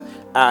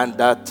And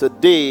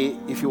today,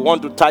 if you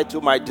want to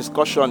title my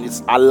discussion,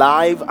 it's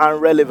Alive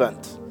and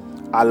Relevant.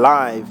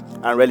 Alive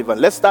and Relevant.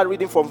 Let's start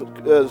reading from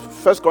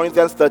 1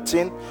 Corinthians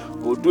 13.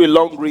 We'll do a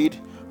long read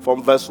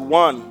from verse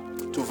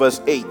 1 to verse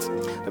 8.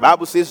 The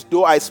Bible says,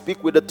 though I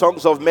speak with the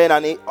tongues of men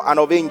and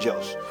of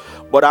angels,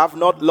 but I have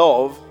not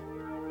love,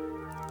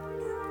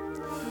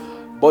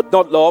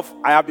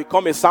 I have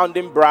become a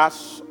sounding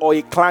brass or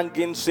a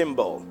clanging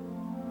cymbal.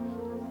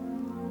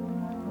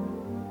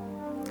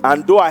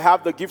 And though I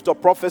have the gift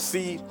of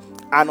prophecy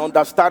and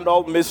understand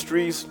all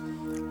mysteries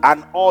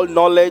and all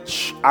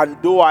knowledge, and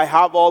though I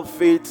have all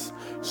faith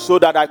so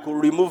that I could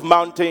remove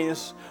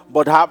mountains,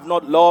 but have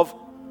not love,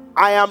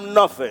 I am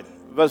nothing.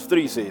 Verse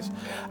 3 says,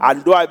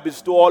 and though I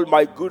bestow all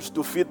my goods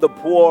to feed the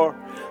poor,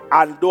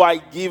 and though I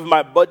give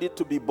my body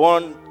to be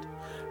burned,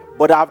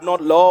 but have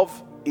not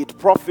love, it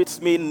profits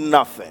me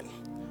nothing.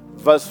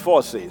 Verse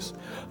 4 says,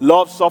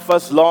 love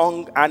suffers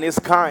long and is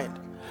kind.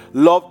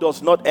 Love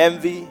does not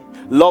envy.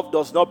 Love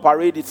does not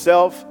parade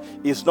itself,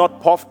 is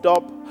not puffed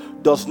up,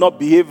 does not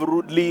behave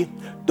rudely,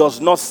 does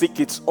not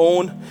seek its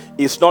own,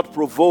 is not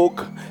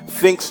provoked,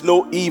 thinks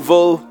no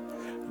evil,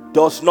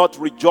 does not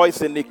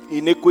rejoice in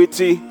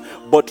iniquity,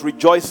 but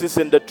rejoices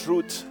in the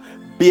truth,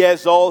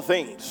 bears all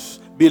things,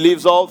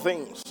 believes all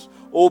things,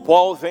 hope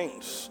all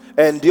things,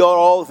 endure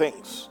all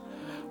things.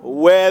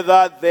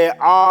 Whether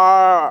there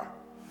are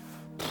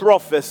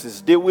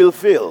prophecies, they will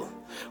fail.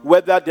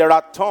 Whether there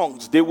are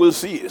tongues, they will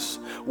cease.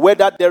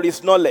 Whether there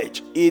is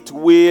knowledge, it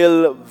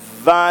will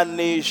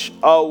vanish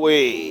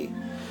away.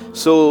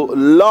 So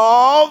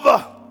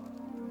love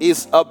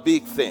is a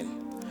big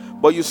thing.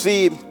 But you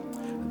see,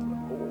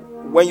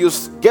 when you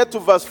get to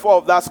verse 4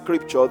 of that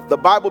scripture, the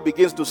Bible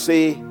begins to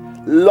say,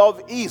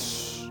 love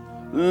is.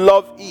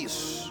 Love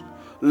is.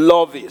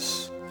 Love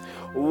is.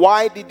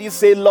 Why did he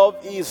say love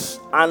is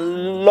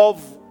and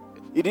love?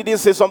 He didn't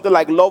say something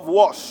like love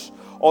was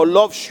or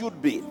love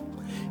should be.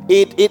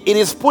 It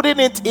is putting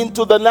it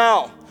into the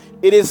now.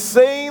 It is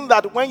saying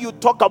that when you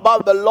talk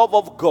about the love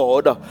of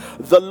God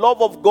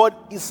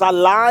is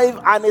alive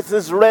and it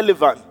is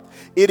relevant.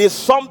 It is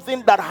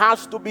something that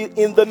has to be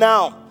in the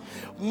now.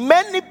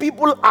 Many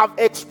people have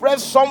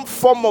expressed some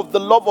form of the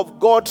love of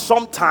God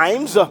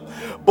sometimes,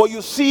 but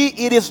you see,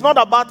 it is not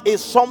about a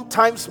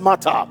sometimes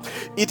matter.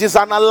 It is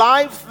an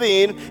alive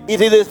thing.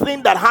 It is a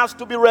thing that has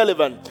to be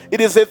relevant.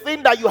 It is a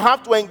thing that you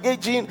have to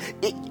engage in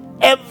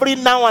every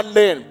now and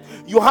then.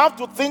 You have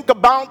to think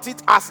about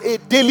it as a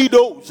daily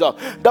dose.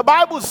 The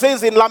Bible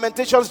says in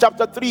Lamentations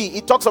chapter 3,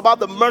 it talks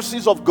about the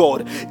mercies of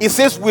God. It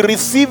says we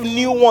receive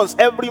new ones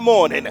every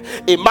morning.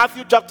 In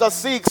Matthew chapter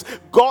 6,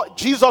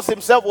 Jesus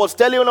himself was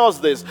telling us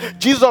this.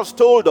 Jesus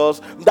told us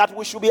that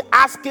we should be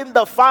asking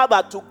the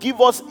Father to give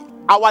us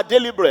our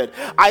daily bread.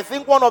 I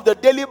think one of the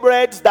daily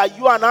breads that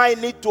you and I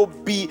need to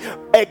be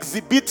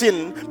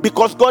exhibiting,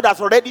 because God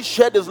has already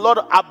shared his love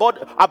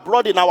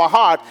abroad in our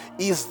heart,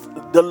 is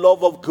the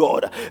love of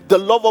God. The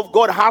love of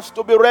God has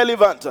to be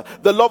relevant.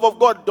 The love of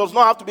God does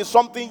not have to be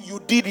something you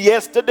did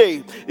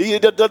yesterday.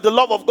 The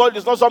love of God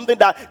is not something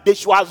that they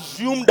should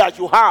assume that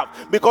you have,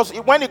 because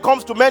when it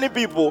comes to many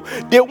people,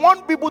 they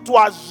want people to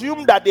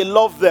assume that they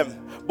love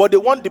them, but they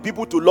want the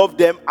people to love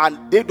them,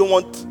 and they don't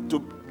want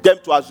them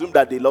to assume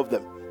that they love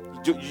them.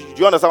 Do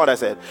you understand what I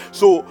said?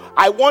 So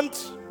I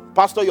want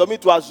Pastor Yomi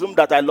to assume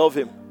that I love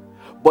him,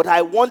 but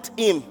I want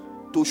him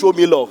to show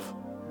me love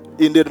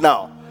in the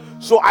now.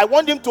 So I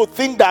want him to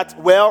think that,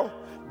 well,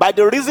 by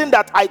the reason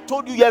that I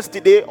told you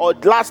yesterday or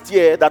last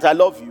year that I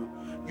love you,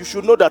 you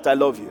should know that I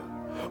love you.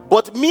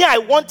 But me, I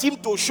want him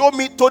to show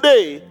me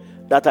today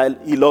that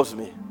he loves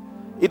me.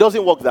 It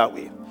doesn't work that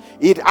way.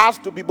 It has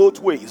to be both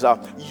ways.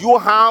 You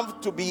have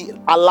to be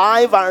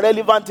alive and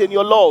relevant in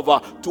your love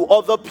to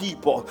other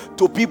people,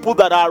 to people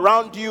that are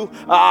around you.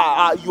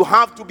 You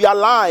have to be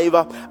alive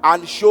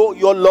and show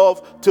your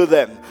love to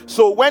them.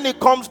 So when it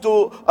comes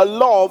to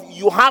love,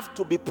 you have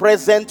to be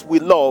present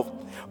with love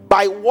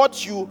by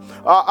what you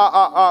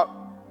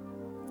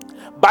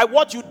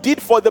did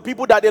for the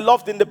people that they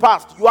loved in the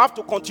past. You have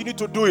to continue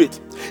to do it.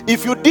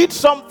 If you did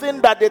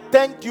something that they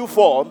thanked you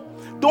for,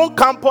 don't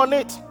camp on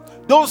it.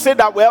 Don't say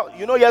that, well,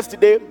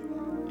 yesterday,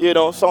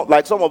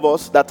 some of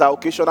us that are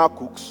occasional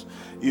cooks,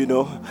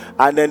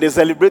 and then they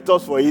celebrate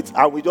us for it,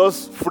 and we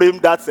just frame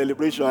that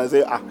celebration and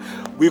say,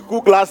 we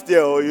cooked last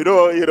year, I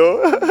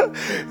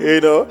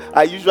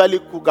usually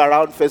cook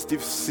around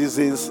festive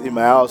seasons in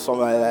my house,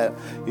 something like that,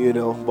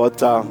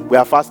 but we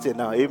are fasting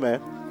now, amen.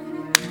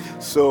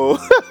 So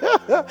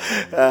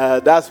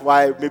that's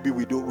why maybe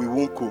we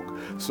won't cook,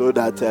 so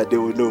that they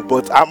will know.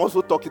 But I'm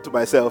also talking to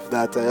myself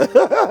that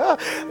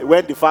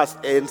when the fast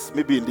ends,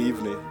 maybe in the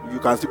evening, you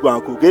can still go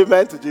and cook.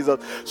 Amen to Jesus.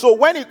 So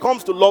when it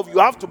comes to love, you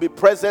have to be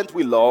present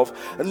with love,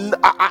 and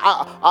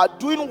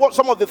doing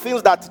some of the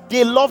things that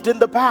they loved in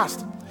the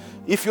past.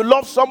 If you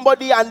love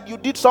somebody and you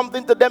did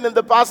something to them in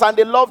the past and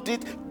they loved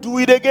it, do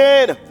it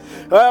again.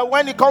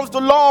 When it comes to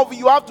love,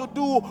 you have to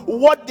do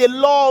what they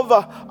love.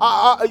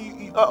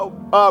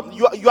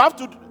 You have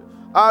to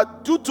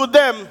do to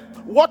them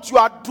what you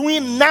are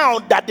doing now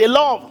that they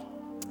love.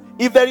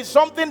 If there is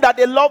something that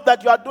they love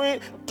that you are doing,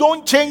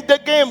 don't change the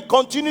game.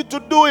 Continue to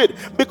do it.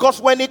 Because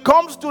when it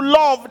comes to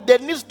love, there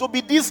needs to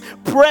be this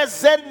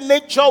present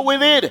nature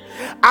with it.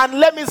 And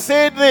let me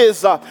say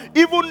this,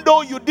 even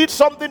though you did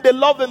something they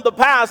love in the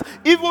past,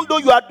 even though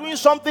you are doing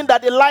something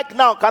that they like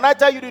now, can I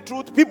tell you the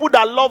truth? People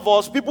that love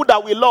us, people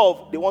that we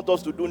love, they want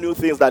us to do new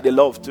things that they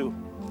love too.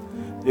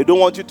 They don't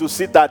want you to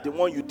sit at the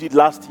one you did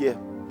last year.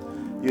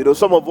 You know,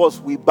 some of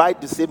us, we buy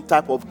the same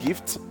type of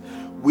gift.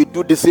 We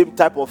do the same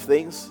type of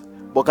things.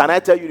 But can I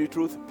tell you the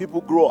truth?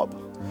 People grow up.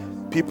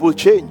 People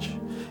change.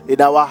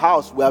 In our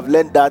house, we have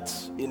learned that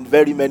in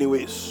very many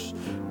ways.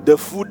 The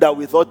food that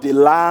we thought they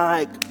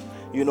like,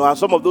 you know, and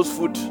some of those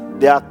food,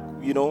 they are,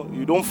 you know,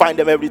 you don't find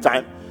them every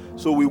time.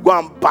 So we go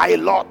and buy a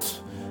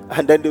lot.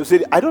 And then they'll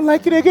say, I don't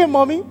like it again,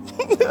 mommy.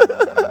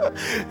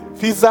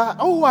 Pizza,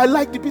 oh, I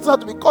like the pizza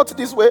to be cut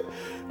this way.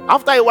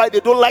 After a while, they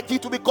don't like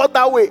it to be cut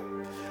that way.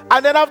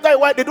 And then after a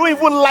while, they don't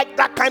even like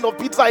that kind of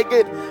pizza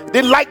again.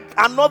 They like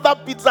another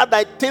pizza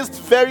that tastes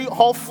very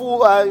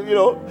awful, you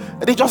know.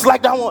 They just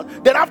like that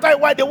one. Then after a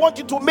while, they want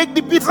you to make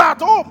the pizza at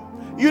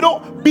home. You know,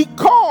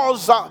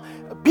 because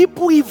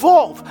people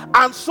evolve.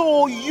 And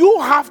so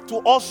you have to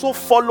also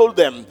follow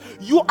them.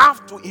 You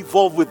have to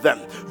evolve with them.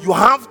 You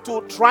have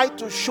to try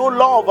to show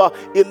love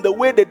in the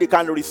way that they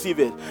can receive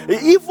it.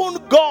 Even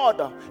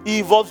God, He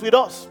evolves with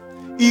us.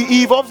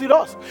 He evolves with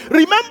us.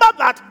 Remember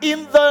that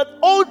in the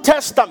Old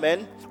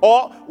Testament,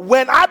 or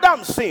when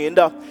Adam sinned,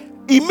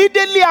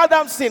 immediately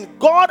Adam sinned,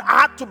 God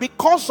had to,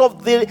 because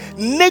of the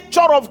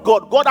nature of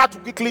God, God had to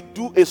quickly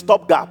do a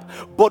stopgap.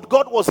 But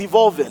God was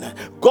evolving.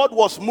 God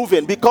was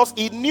moving because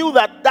He knew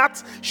that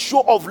that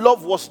show of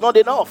love was not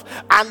enough.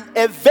 And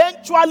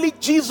eventually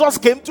Jesus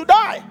came to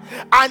die.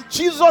 And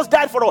Jesus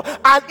died for us.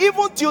 And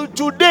even till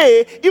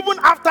today, even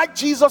after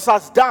Jesus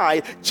has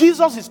died,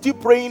 Jesus is still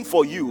praying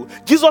for you.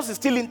 Jesus is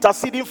still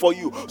interceding for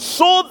you,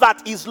 so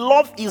that His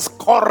love is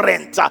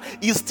current.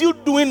 He's still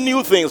doing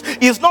new things.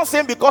 He's not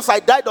saying because I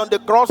died on the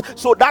cross,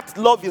 so that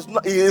love is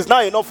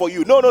not enough for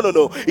you. No.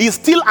 He's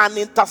still an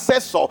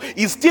intercessor.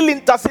 He's still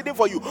interceding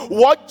for you.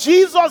 What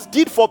Jesus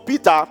did for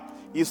Peter,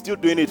 He's still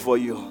doing it for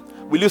you.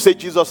 Will you say,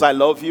 Jesus, I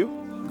love you?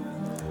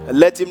 And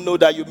let Him know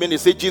that you mean it.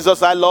 Say,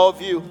 Jesus, I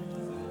love you.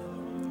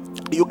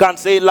 You can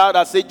say it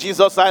louder. Say,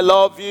 Jesus, I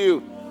love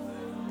you.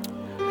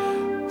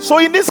 So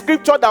in this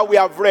scripture that we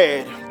have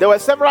read, there were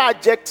several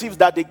adjectives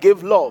that they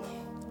gave love.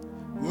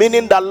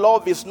 Meaning that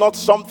love is not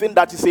something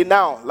that is a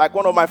noun. Like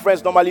one of my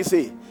friends normally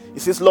say. He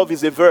says love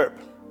is a verb.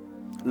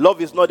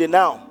 Love is not a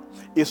noun.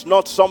 It's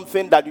not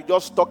something that you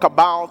just talk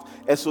about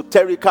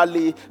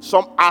esoterically,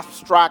 some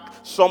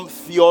abstract, some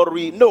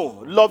theory.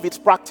 No, love is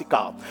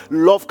practical.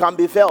 Love can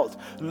be felt.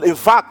 In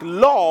fact,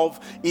 love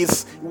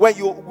is when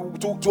you,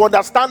 to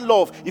understand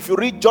love, if you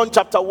read John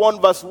chapter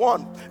 1 verse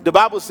 1, the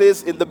Bible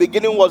says, in the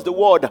beginning was the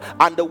Word,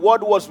 and the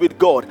Word was with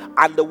God,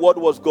 and the Word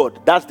was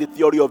God. That's the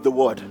theory of the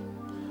Word,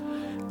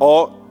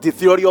 or the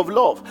theory of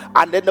love.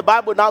 And then the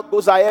Bible now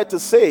goes ahead to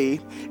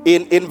say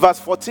in verse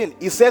 14,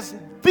 it says,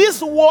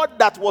 this word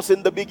that was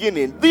in the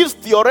beginning, this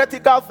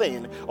theoretical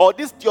thing, or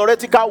this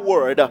theoretical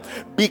word,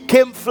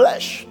 became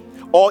flesh,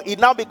 or it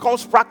now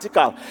becomes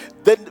practical.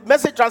 The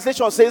Message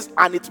translation says,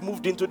 and it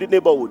moved into the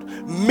neighborhood.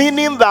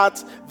 Meaning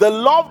that the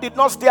love did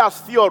not stay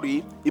as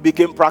theory, it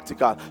became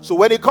practical. So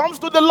when it comes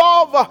to the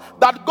love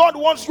that God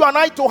wants you and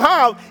I to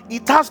have,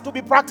 it has to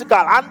be practical.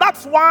 And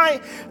that's why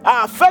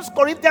 1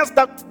 Corinthians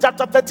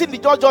chapter 13, the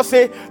judge just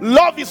say,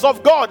 love is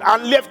of God,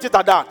 and left it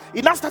at that.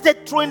 He now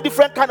started throwing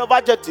different kind of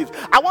adjectives.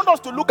 I want us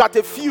to look at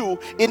a few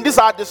in this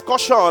our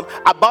discussion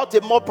about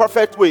a more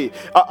perfect way.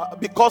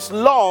 Because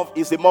love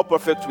is a more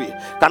perfect way.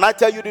 Can I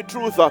tell you the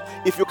truth?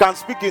 If you can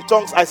speak in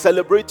tongues, I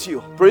celebrate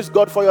you. Praise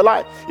God for your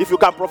life. If you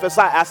can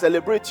prophesy, I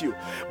celebrate you.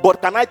 But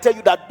can I tell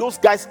you that those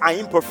guys are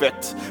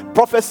imperfect?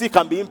 Prophecy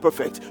can be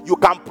imperfect. You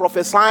can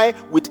prophesy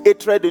with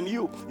hatred in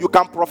you. You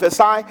can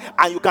prophesy,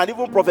 and you can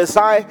even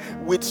prophesy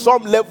with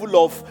some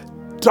level of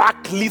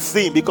darkly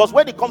sin. Because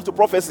when it comes to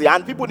prophecy,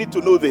 and people need to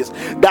know this,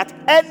 that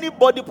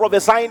anybody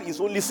prophesying is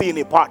only seeing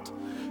a part.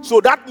 So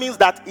that means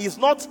that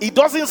he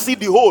doesn't see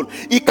the whole.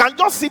 He can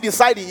just see the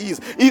side he is.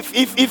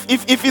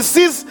 If he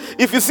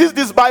sees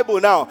this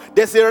Bible now,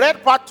 there's a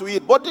red part to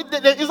it, but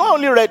it's not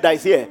only red that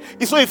is here.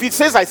 So if it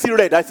says I see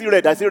red,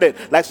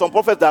 like some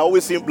prophets that are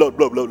always seeing blood,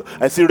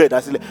 I see red.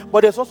 But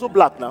there's also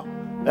black now.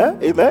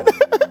 Amen.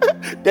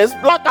 There's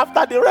black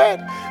after the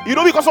red. You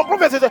know, because some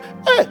prophets say,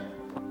 hey.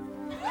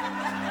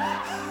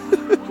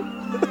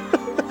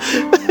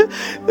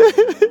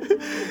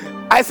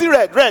 I see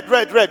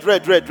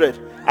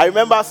red. I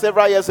remember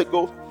several years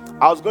ago,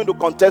 I was going to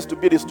contest to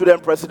be the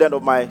student president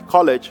of my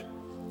college,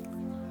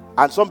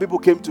 and some people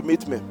came to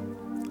meet me.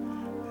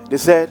 They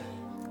said,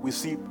 we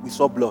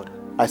saw blood.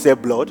 I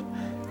said, blood?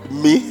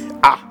 Me?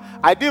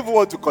 I didn't even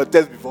want to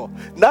contest before.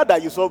 Now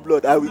that you saw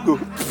blood, I will go.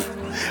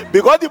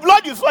 Because the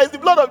blood you saw is the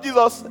blood of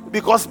Jesus.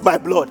 Because my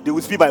blood, they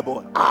will see my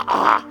blood.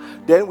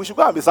 Then we should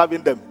go and be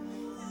serving them.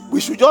 we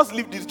should just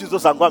leave this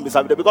Jesus and go and be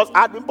serving them. Because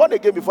I had been born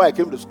again before I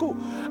came to school.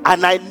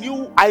 And I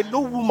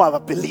know whom I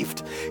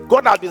believed.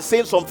 God had been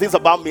saying some things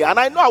about me. And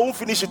I know I won't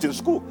finish it in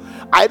school.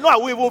 I know I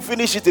won't even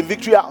finish it in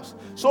Victory House.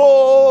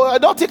 So I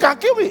don't think I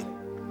can kill me.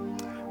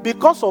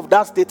 Because of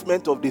that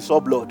statement of the saw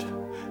blood,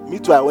 me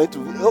too, I went to,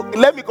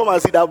 let me come and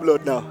see that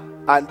blood now.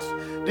 And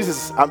this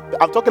is,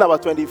 I'm talking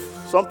about 20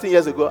 something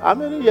years ago. How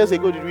many years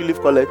ago did we leave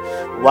college?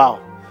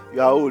 Wow,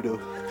 you are old though.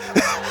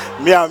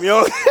 Me, I'm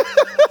young.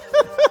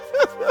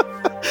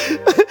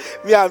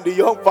 Me, I'm the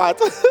young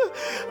part.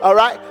 All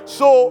right.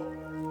 So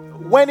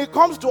when it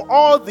comes to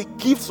all the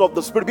gifts of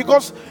the Spirit,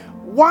 because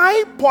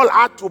why Paul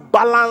had to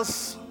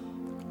balance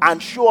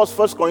and show us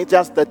 1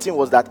 Corinthians 13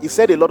 was that he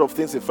said a lot of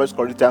things in 1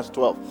 Corinthians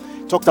 12.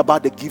 He talked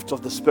about the gift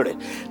of the Spirit,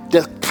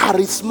 the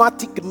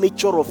charismatic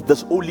nature of the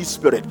Holy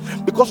Spirit,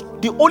 because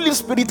the Holy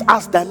Spirit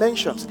has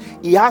dimensions.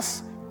 He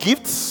has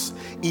gifts,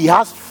 he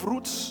has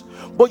fruits.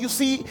 But you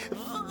see,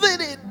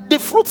 the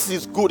fruits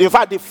is good. In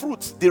fact,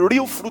 the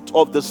real fruit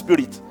of the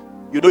Spirit,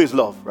 is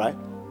love, right?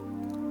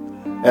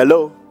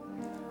 Hello?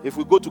 If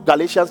we go to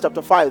Galatians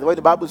chapter 5, when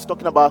the Bible is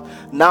talking about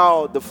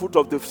now the fruit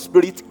of the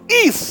Spirit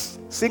is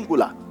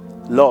singular,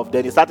 love.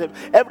 Then he started,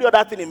 every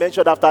other thing he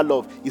mentioned after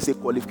love is a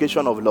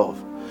qualification of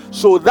love.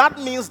 So that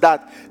means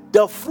that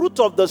the fruit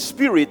of the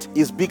Spirit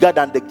is bigger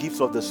than the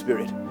gifts of the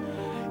Spirit.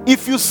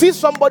 If you see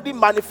somebody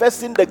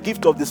manifesting the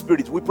gift of the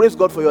Spirit, we praise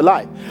God for your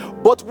life.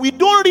 But we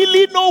don't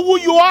really know who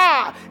you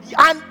are.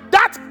 And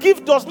that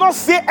gift does not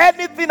say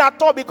anything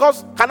at all,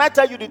 because, can I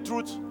tell you the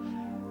truth?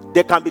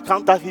 There can be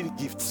counterfeit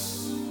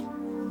gifts.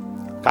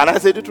 Can I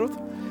say the truth?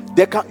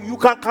 You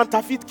can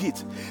counterfeit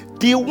gifts.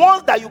 The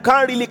ones that you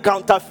can't really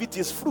counterfeit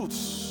is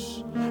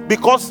fruits.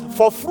 Because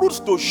for fruits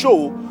to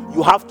show,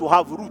 you have to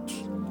have roots.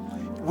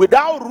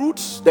 Without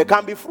roots, there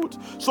can be fruit.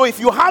 So if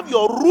you have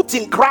your root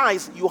in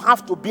Christ, you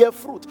have to bear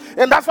fruit.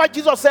 And that's why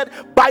Jesus said,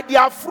 by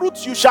their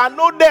fruits you shall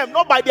know them,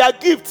 not by their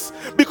gifts.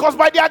 Because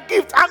by their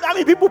gifts, I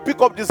mean, people pick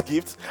up these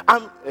gifts,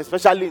 and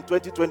especially in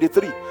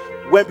 2023,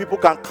 when people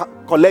can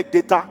collect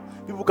data,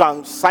 people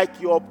can psych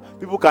you up,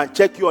 people can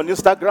check you on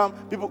Instagram,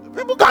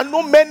 people can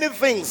know many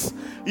things,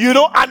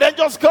 and then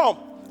just come.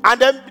 And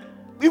then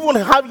even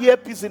have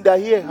earpiece in their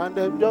ear, and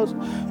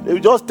they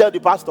just tell the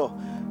pastor,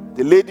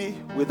 the lady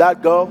with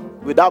that girl,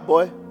 with that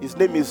boy, his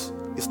name is,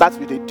 it starts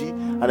with a D,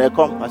 and they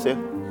come and say,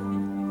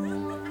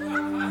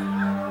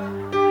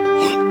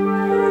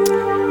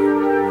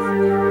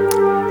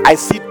 I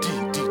see D.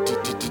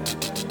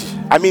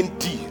 I mean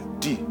D.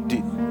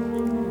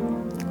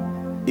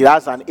 It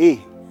has an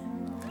A,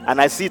 and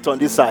I see it on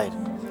this side.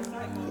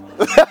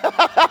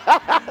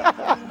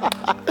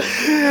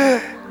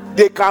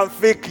 They can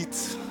fake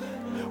it.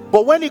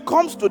 But when it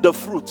comes to the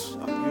fruit,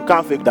 you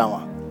can't fake that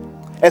one.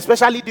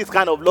 Especially this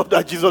kind of love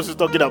that Jesus is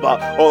talking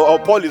about, or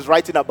Paul is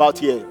writing about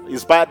here,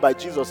 inspired by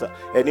Jesus.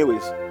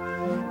 Anyways,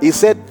 he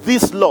said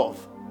this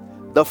love,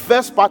 the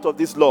first part of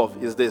this love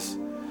is this.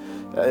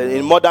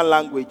 In modern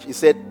language, he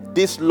said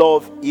this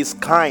love is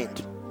kind.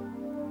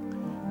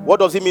 What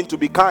does it mean to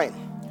be kind?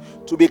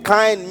 To be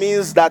kind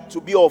means that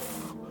to be of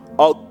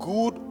a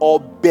good or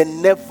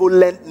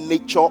benevolent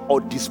nature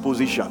or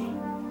disposition.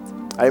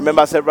 I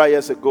remember several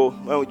years ago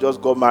when we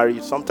just got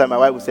married, sometimes my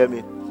wife would tell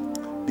me,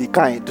 be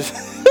kind.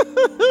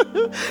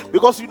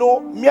 Because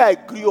me, I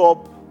grew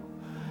up,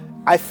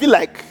 I feel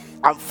like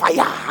I'm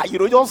fire,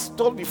 just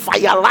don't be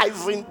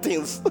fireizing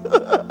things. And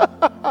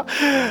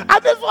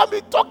that's why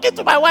I'm talking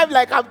to my wife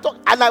like I'm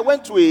talking. And I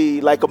went to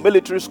a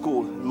military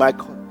school,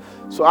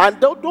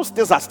 and those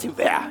things are still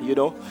there,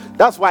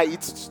 That's why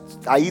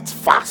I eat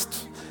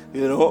fast,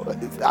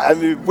 I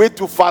mean, way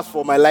too fast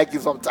for my liking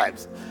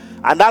sometimes.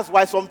 And that's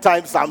why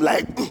sometimes I'm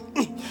like,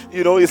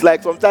 it's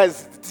like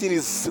sometimes thing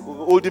is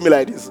holding me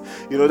like this.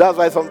 That's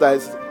why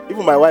sometimes,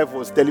 even my wife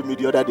was telling me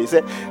the other day,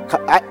 said,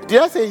 did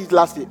I say it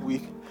last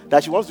week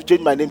that she wants to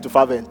change my name to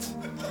Fervent?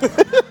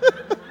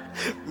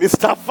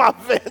 Mr.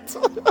 Fervent.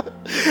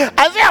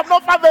 I say I'm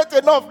not fervent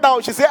enough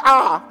now. She said,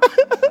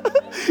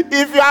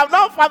 if you have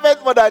not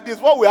fervent more than this,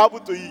 what will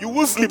happen to you? You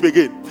won't sleep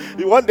again.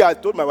 One day I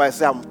told my wife, I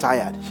said, I'm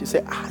tired. She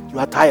said, you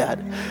are tired.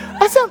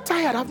 I said, I'm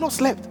tired. I've not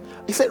slept.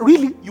 He said,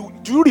 really?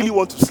 Do you really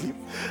want to sleep?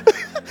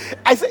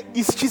 I said,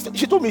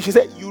 she told me, she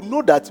said, you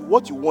know that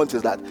what you want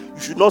is that you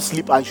should not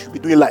sleep and you should be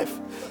doing life.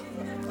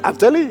 I'm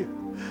telling you.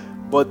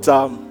 But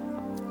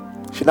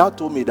she now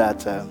told me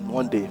that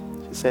one day,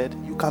 she said,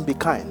 you can be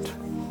kind.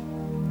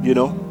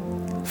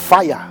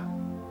 Fire,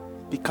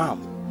 be calm,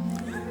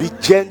 be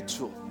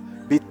gentle,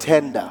 be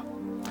tender.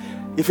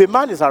 If a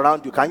man is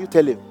around you, can you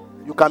tell him,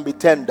 you can be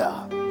tender?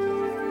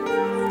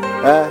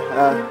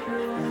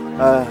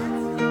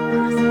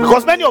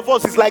 Because many of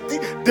us, it's like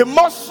the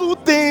muscle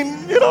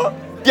thing, the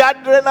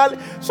adrenaline.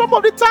 Some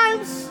of the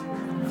times,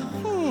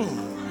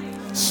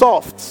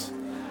 soft.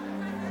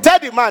 Tell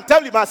the man,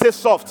 say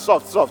soft.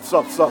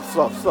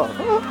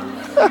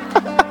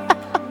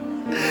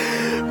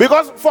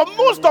 Because for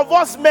most of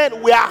us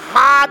men, we are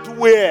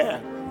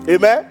hardware.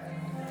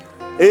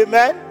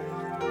 Amen.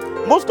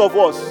 Most of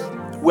us,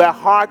 we are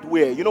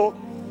hardware.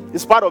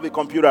 It's part of a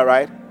computer,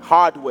 right?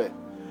 Hardware.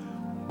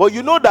 But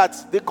you know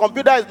that the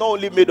computer is not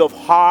only made of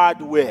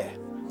hardware.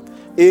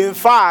 In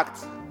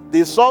fact,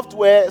 the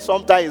software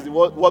sometimes is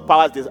what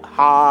powers this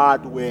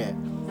hardware.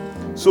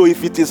 So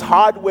if it is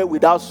hardware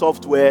without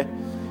software,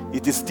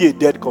 it is still a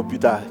dead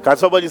computer. Can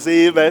somebody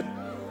say amen?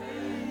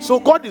 So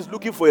God is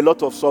looking for a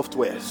lot of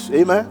softwares.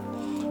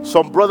 Amen?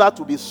 Some brother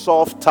to be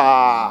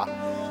softer.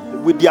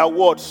 With their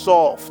word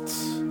soft.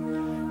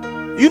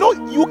 You know,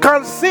 you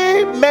can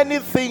say many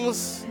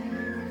things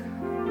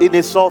in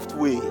a soft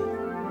way.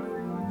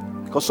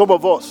 Because some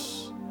of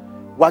us,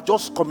 we're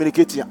just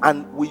communicating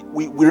and we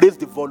raise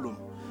the volume.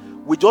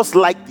 We just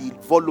like the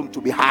volume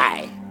to be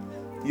high.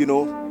 You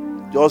know,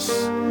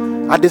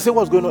 and they say,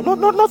 what's going on?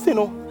 No, nothing,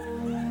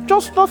 no.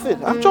 Just nothing.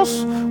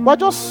 We're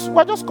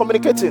just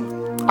communicating.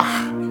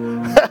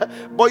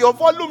 But your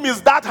volume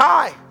is that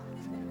high.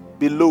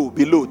 Below.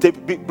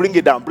 Bring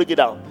it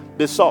down.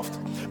 Be soft.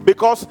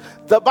 Because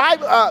the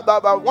Bible,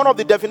 one of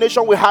the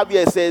definitions we have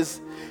here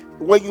says,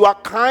 when you are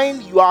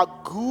kind, you are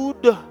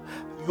good,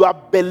 you are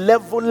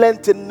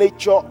benevolent in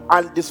nature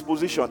and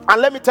disposition.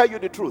 And let me tell you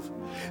the truth.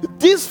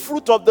 This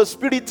fruit of the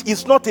Spirit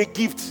is not a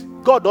gift.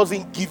 God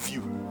doesn't give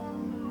you.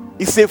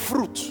 It's a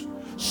fruit.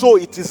 So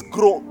it is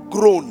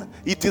grown.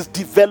 It is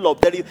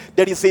developed.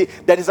 There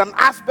is an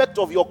aspect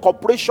of your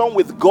cooperation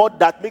with God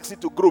that makes it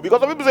to grow.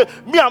 Because some people say,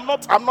 me, I'm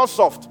not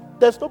soft.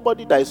 There's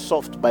nobody that is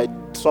soft by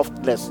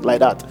softness like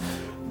that.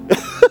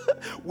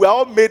 We are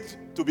all made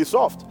to be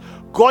soft.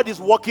 God is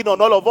working on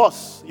all of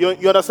us. You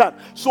understand?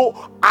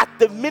 So at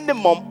the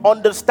minimum,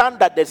 understand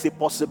that there's a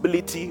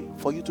possibility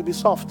for you to be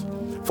soft,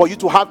 for you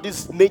to have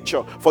this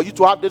nature, for you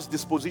to have this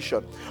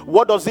disposition.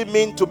 What does it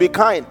mean to be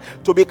kind?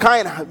 To be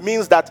kind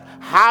means that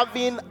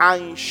having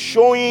and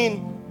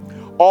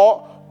showing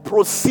or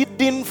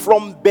proceeding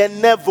from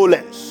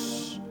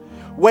benevolence.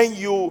 When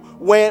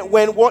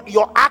what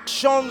your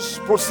actions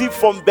proceed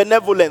from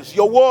benevolence,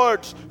 your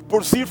words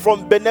proceed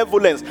from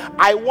benevolence.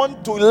 I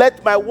want to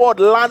let my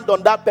word land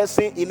on that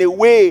person in a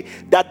way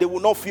that they will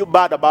not feel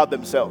bad about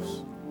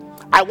themselves.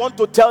 I want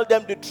to tell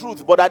them the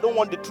truth, but I don't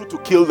want the truth to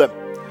kill them.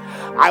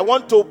 I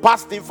want to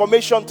pass the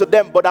information to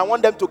them, but I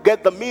want them to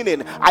get the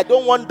meaning. I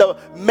don't want the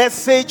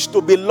message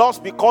to be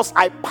lost because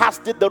I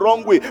passed it the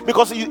wrong way.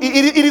 Because it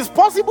is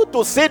possible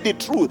to say the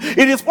truth.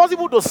 It is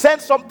possible to send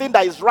something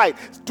that is right,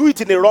 do it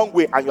in the wrong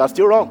way, and you are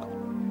still wrong.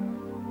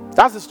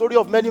 That's the story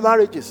of many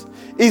marriages.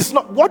 It's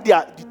not what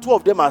the two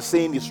of them are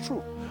saying is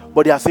true,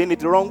 but they are saying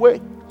it the wrong way.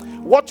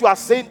 What you are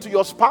saying to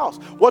your spouse,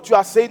 what you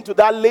are saying to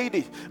that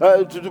lady,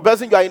 to the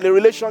person you are in a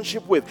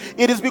relationship with,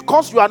 it is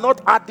because you are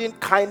not adding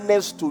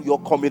kindness to your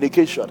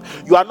communication.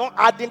 You are not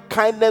adding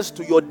kindness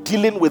to your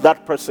dealing with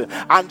that person.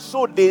 And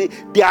so they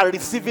are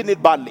receiving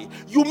it badly.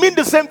 You mean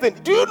the same thing.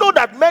 Do you know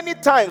that many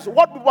times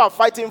what people are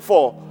fighting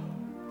for,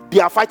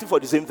 they are fighting for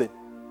the same thing?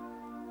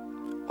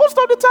 Most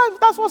of the time,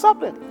 that's what's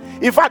happening.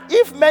 In fact,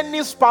 if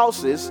many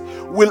spouses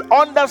will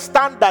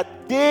understand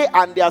that they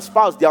and their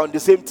spouse, they are on the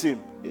same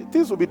team,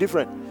 things will be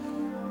different.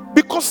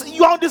 Because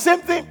you are on the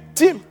same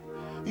team.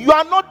 You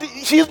are not.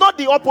 She is not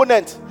the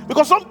opponent.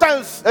 Because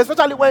sometimes,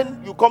 especially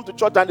when you come to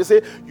church and they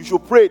say you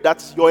should pray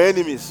that your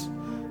enemies.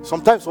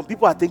 Sometimes some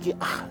people are thinking,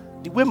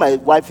 the way my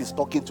wife is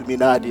talking to me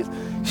nowadays,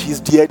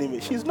 she's the enemy.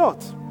 She's not.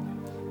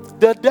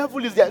 The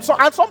devil is there. So,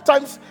 and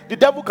sometimes the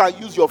devil can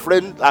use your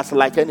friend as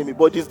like enemy,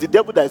 but it's the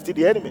devil that is still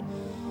the enemy.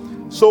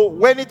 So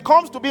when it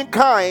comes to being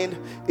kind,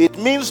 it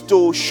means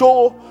to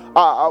show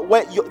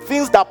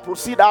things that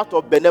proceed out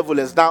of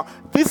benevolence. Now,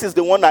 this is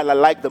the one that I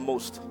like the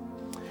most.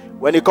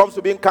 When it comes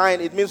to being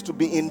kind, it means to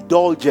be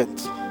indulgent,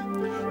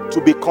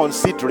 to be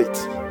considerate.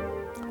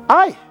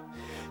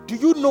 Do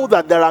you know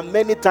that there are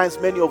many times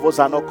many of us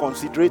are not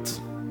considerate?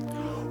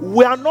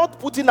 We are not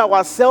putting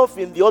ourselves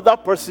in the other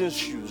person's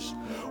shoes.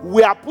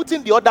 We are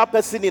putting the other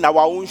person in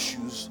our own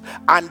shoes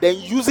and then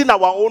using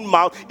our own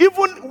mouth.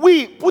 Even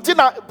we, putting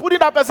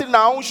that person in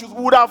our own shoes,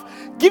 we would have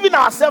given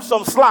ourselves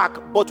some slack,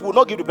 but we will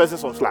not give the person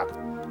some slack.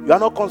 You are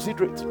not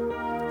considerate.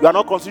 You are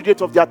not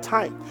considerate of their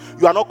time.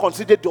 You are not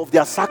considerate of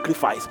their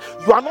sacrifice.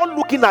 You are not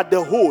looking at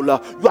the whole.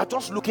 You are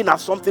just looking at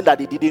something that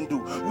they didn't do.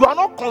 You are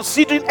not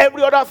considering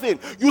every other thing.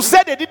 You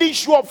said they didn't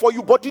show up for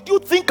you, but did you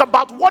think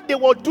about what they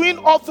were doing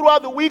all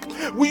throughout the week?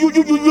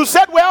 You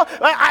said, well,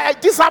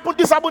 this happened.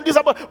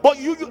 But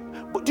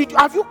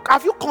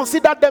have you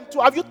considered them too?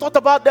 Have you thought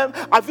about them?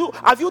 Have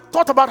you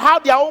thought about how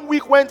their own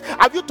week went?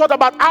 Have you thought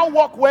about how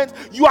work went?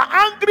 You are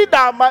angry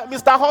that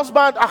Mr.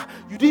 Husband,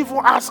 you didn't even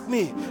ask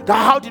me that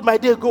how did my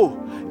day go?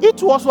 He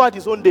too also had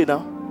his own day now.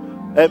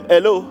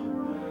 Hello.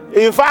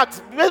 In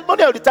fact, most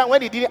of the time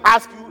when he didn't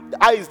ask you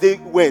how his day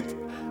went,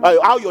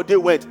 how your day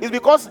went, it's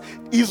because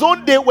his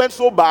own day went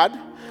so bad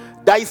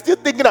that he's still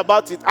thinking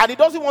about it and he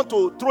doesn't want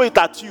to throw it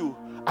at you,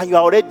 and you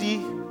are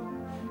already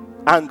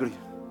angry.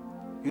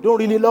 You don't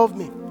really love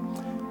me.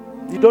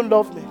 You don't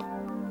love me.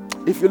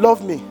 If you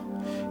love me,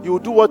 you will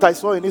do what I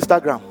saw on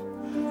Instagram.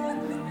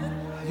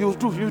 You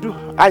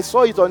do. I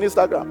saw it on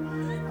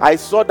Instagram. I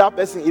saw that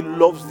person, he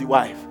loves the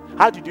wife.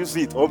 How did you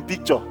see it? On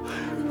picture.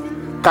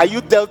 Can you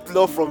tell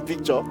love from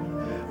picture?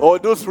 Or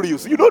those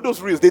reels? You know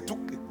those reels, they took,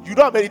 you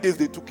know how many days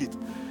they took it?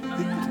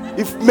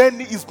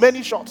 If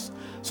many shots.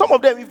 Some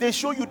of them, if they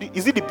show you,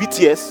 is it the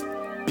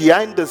BTS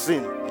behind the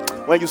scene?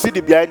 When you see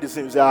the behind the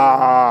scene, you say,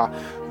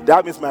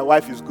 that means my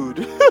wife is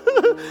good.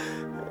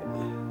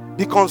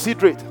 Be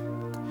considerate.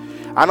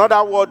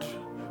 Another word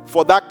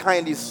for that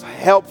kind is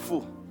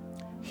helpful,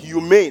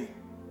 humane.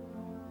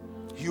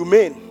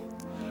 Humane.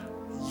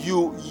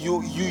 You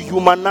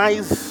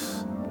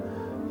humanize.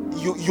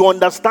 You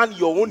understand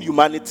your own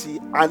humanity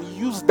and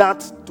use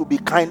that to be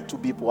kind to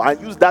people and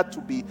use that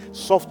to be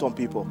soft on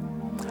people.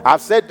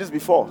 I've said this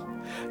before,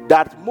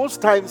 that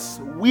most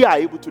times we are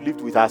able to live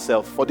with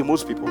ourselves for the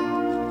most people.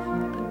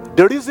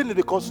 The reason is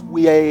because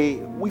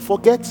we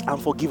forget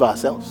and forgive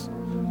ourselves.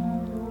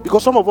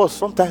 Because some of us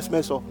sometimes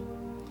mess up.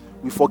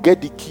 We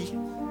forget the key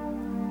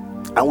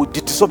and we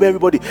disobey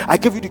everybody. I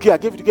gave you the key, I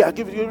gave you the key, I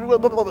gave you the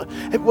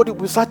key. Everybody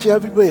will search you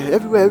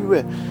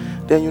everywhere.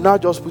 Then you now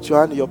just put your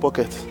hand in your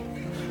pocket.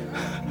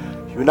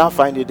 You now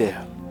find it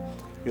there.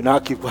 You now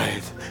keep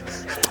quiet.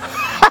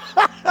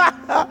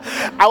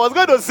 I was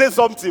going to say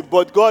something,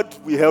 but God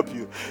will help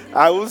you.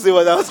 I won't say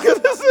what I was going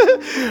to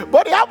say.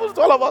 But it happens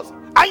to all of us.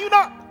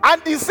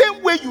 And the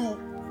same way you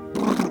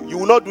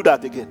will not do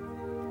that again.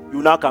 You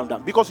will now calm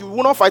down. Because you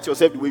will not fight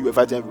yourself the way you were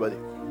fighting everybody.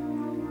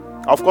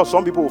 Of course,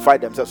 some people will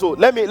fight themselves. So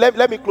let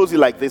me close it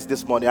like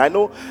this morning. I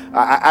know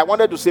I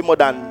wanted to say more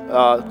than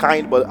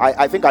kind, but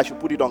I think I should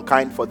put it on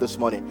kind for this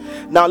morning.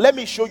 Now, let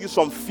me show you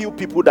some few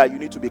people that you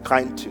need to be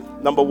kind to.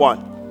 Number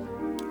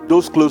one,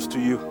 those close to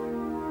you.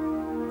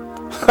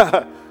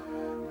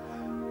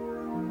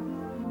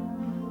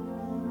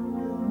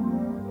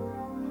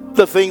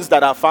 The things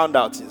that I found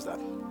out is that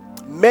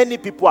many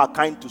people are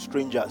kind to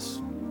strangers.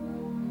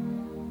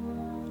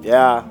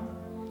 Yeah,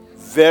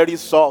 very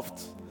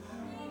soft.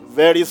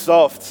 Very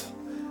soft.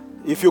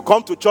 If you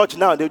come to church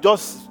now, the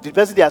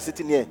person they are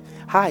sitting here,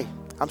 hi,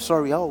 I'm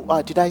sorry.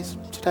 Did I?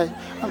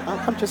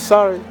 I'm just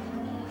sorry.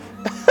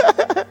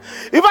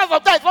 Even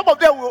sometimes some of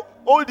them will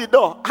hold the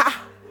door.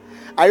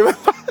 I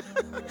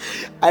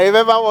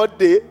remember one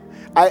day,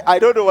 I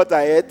don't know what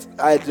I ate.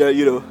 I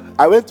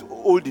went to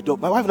hold the door.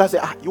 My wife and I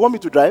said, you want me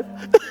to drive?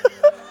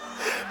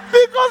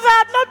 Because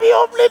I had not been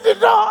opening the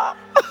door.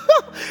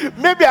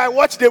 Maybe I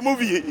watched the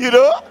movie,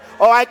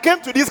 or I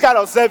came to this kind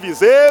of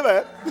service.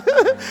 Amen.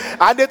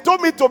 And they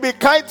told me to be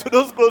kind to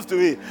those close to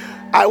me.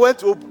 I went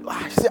to,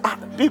 she said,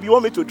 babe, you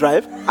want me to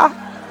drive?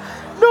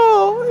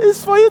 No,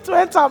 it's for you to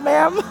enter,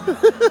 ma'am.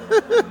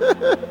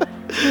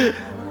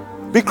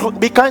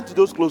 Be kind to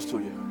those close to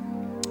you.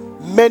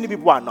 Many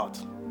people are not.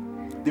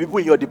 The people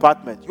in your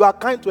department. You are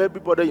kind to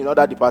everybody in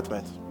other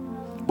departments.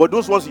 But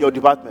those ones in your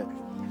department,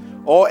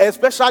 or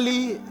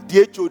especially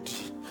the HOD,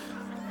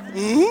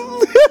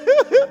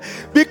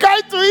 be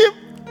kind to him.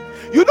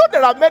 You know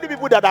there are many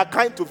people that are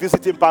kind to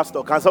visiting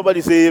pastor. Can somebody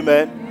say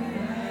amen?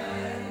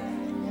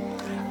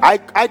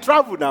 I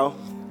travel now.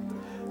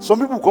 Some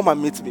people come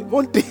and meet me.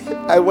 One day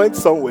I went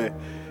somewhere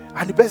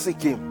and the person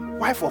came,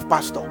 wife of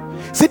pastor.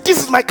 Said,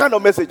 this is my kind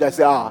of message. I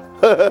said,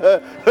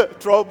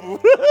 trouble.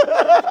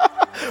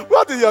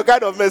 What is your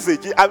kind of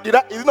message?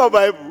 It's not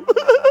Bible.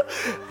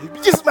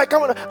 This is my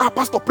kind of,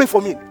 pastor, pray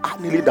for me.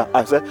 Melinda,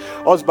 I said,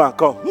 husband,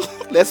 come.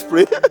 Let's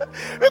pray.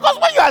 Because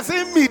when you are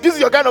saying me, this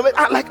is your kind of message,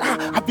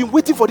 I've been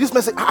waiting for this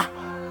message.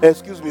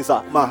 Excuse me,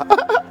 sir. Ma.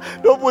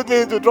 Don't put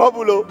me into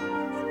trouble. Oh.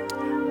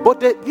 But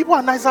the people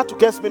are nicer to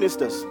guest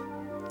ministers.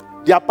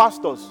 They are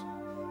pastors.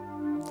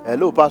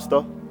 Hello,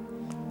 pastor.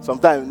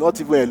 Sometimes not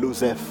even hello,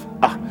 self.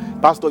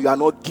 Pastor, you are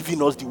not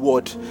giving us the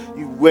word.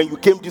 When you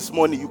came this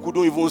morning, you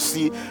couldn't even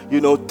see,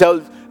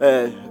 tell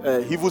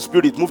evil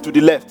spirit, move to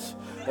the left.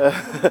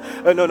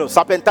 No,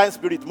 serpentine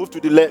spirit, move to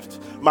the left.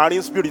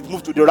 Marine spirit,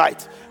 move to the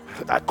right.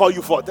 I call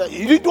you for that.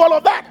 You didn't do all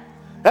of that.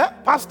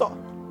 Pastor.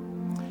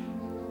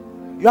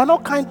 You are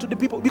not kind to the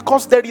people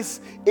because there is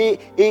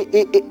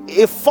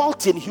a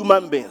fault in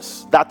human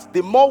beings that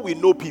the more we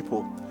know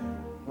people,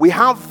 we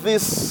have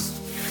this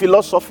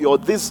philosophy or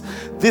this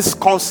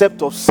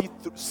concept of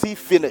see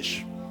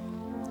finish.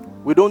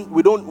 We don't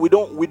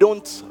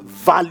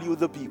value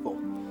the people.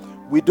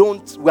 We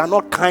are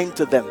not kind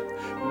to them.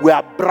 We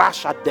are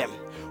brash at them.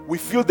 We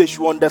feel they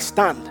should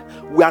understand.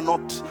 We are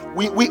not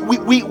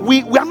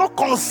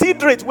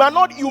considerate. We are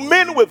not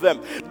humane with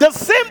them. The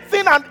same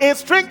thing a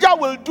stranger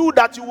will do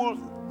that you will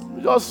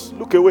just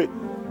look away.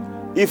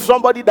 If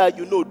somebody that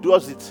you know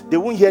does it, they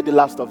won't hear the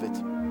last of it.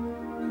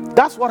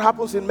 That's what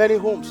happens in many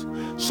homes.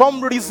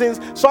 Some reasons,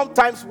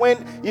 sometimes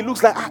when it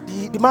looks like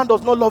the man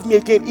does not love me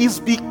again, is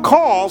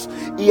because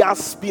he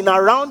has been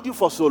around you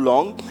for so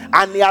long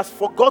and he has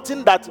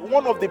forgotten that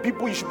one of the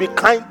people you should be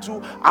kind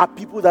to are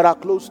people that are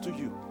close to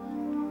you.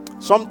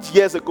 Some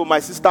years ago, my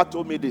sister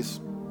told me this.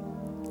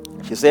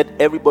 She said,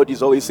 everybody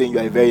is always saying you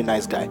are a very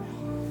nice guy.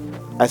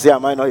 I said,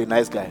 am I not a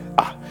nice guy?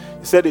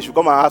 He said they should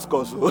come and ask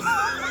us. I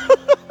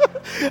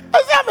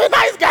said, I'm a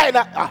nice guy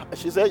now.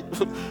 She said,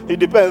 it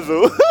depends.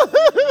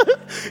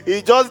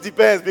 It just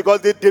depends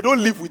because they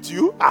don't live with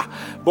you.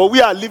 But we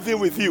are living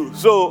with you.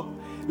 So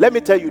let me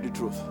tell you the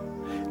truth.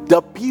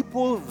 The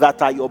people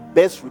that are your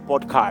best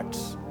report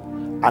cards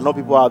are not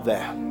people out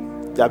there.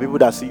 They are people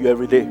that see you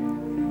every day.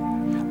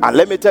 And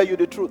let me tell you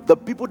the truth. The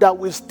people that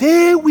will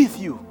stay with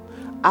you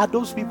are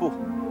those people.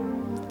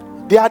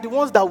 They are the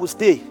ones that will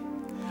stay.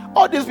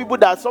 All these people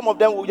that some of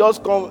them will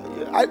just come.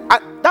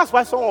 That's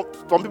why some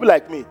people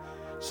like me.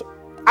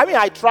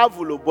 I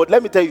travel, but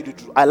let me tell you the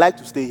truth. I like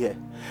to stay here.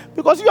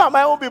 Because you are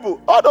my own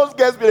people. All those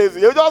guest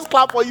places, they just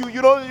clap for you.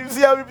 You know, you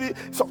see everything.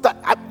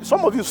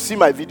 Some of you see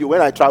my video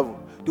when I travel.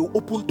 They will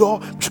open door.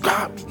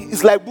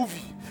 It's like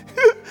movie.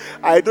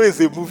 I know it's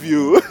a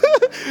movie.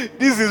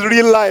 This is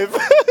real life.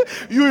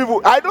 You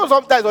people, I know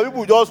sometimes when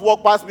people just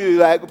walk past me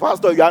like,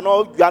 Pastor, you are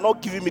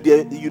not giving me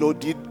the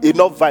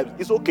enough vibe.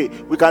 It's okay.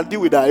 We can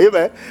deal with that.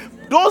 Amen.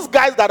 Those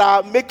guys that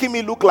are making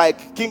me look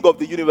like king of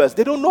the universe,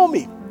 they don't know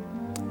me.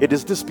 It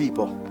is these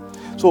people.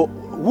 So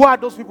who are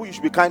those people you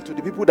should be kind to?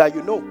 The people that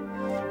you know.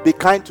 Be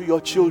kind to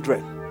your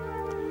children.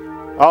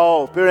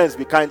 Oh, parents,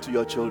 be kind to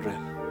your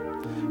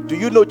children. Do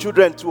you know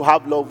children too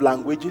have love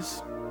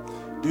languages?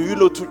 Do you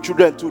know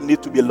children too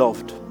need to be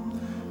loved?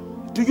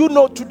 Do you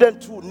know children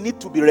too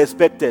need to be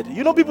respected?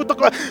 You know people talk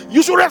about,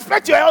 you should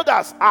respect your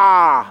elders.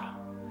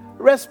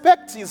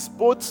 Respect is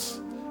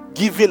both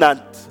given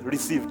and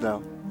received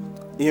now.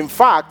 In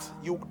fact,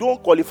 you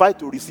don't qualify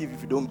to receive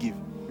if you don't give.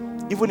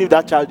 Even if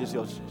that child is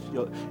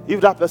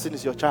if that person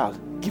is your child,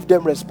 give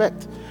them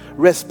respect.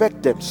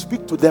 Respect them.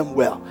 Speak to them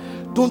well.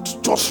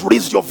 Don't just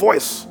raise your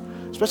voice.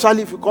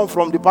 Especially if you come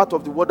from the part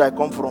of the world I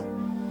come from.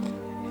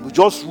 We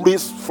just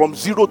raise from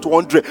 0 to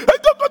 100.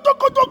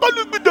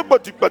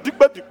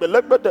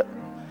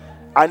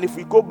 And if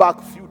we go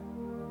back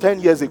 10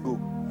 years ago,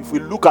 if we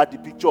look at the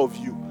picture of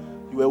you,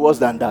 you were worse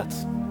than that.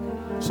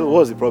 So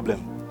what's the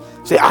problem?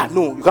 Say,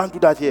 no, you can't do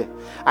that here.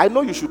 I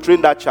know you should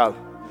train that child.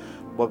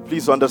 But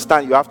please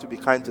understand, you have to be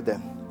kind to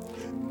them.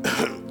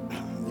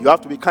 You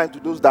have to be kind to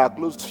those that are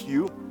close to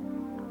you.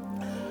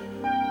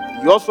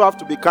 You also have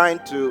to be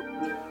kind to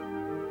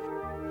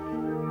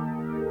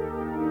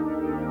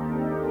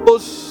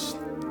those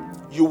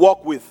you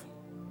walk with.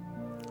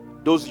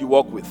 Those you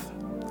walk with.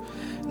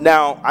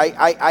 Now,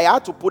 I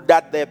had to put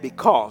that there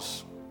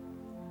because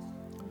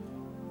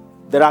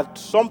there are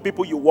some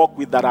people you walk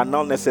with that are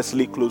not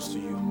necessarily close to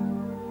you.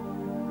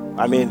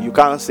 I mean, you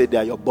can't say they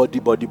are your body.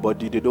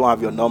 They don't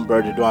have your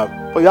number.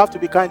 But you have to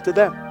be kind to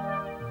them.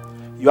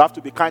 You have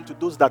to be kind to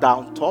those that are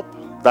on top,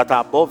 that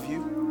are above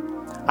you,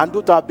 and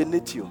those that are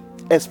beneath you,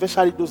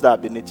 especially those that are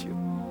beneath you.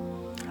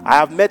 I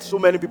have met so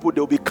many people,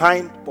 they'll be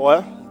kind,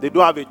 boy. They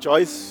don't have a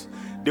choice.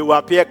 They will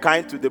appear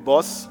kind to the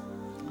boss,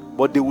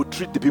 but they will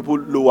treat the people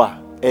lower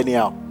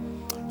anyhow.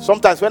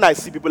 Sometimes when I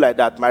see people like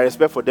that, my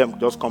respect for them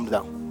just comes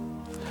down.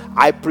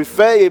 I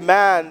prefer a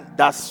man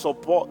that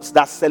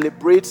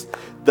celebrates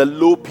the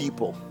low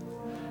people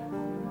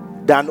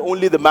than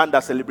only the man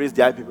that celebrates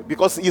the high people,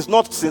 because he's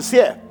not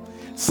sincere.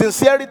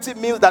 Sincerity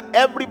means that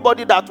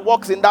everybody that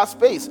walks in that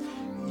space,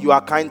 you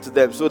are kind to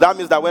them. So that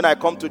means that when I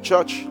come to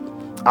church,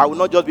 I will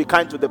not just be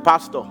kind to the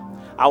pastor.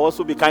 I will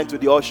also be kind to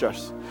the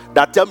ushers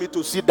that tell me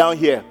to sit down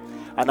here,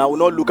 and I will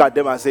not look at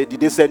them and say, did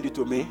they send you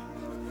to me?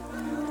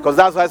 Because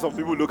that's why some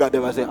people look at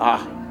them and say,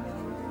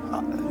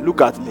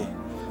 look at me.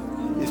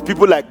 It's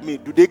people like me.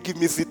 Do they give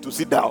me seat to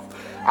sit down?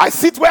 I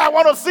sit where I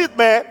want to sit,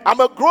 man.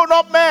 I'm a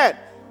grown-up man.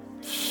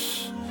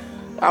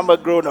 I'm a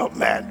grown-up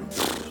man.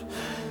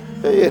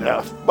 You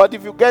know. But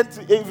if you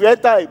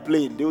enter a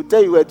plane, they will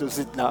tell you where to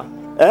sit now.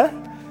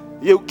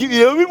 They will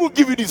even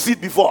give you the seat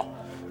before.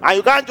 And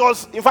you can't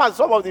just, in fact,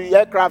 some of the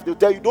aircraft, they'll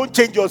tell you, don't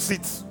change your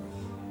seats.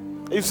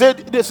 They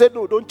said,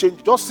 no, don't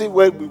change. Just sit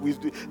where we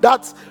do.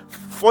 That's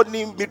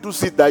funny middle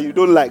seat that you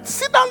don't like.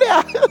 Sit down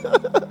there.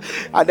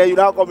 And then you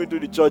now come into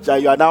the church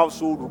and you are now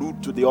so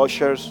rude to the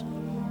ushers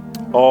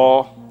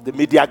or the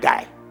media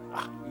guy.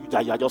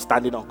 You are just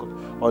standing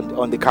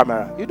on the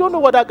camera. You don't know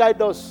what that guy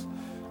does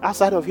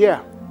outside of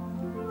here.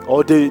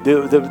 Or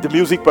the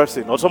music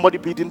person, or somebody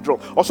beating drum,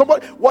 or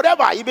somebody,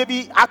 whatever, he may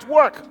be at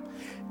work.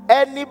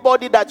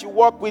 Anybody that you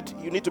work with,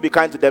 you need to be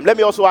kind to them. Let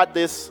me also add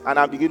this, and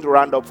I'll begin to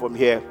round up from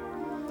here,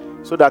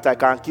 so that I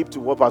can keep to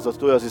what Pastor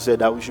Toyosi said,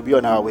 that we should be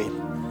on our way.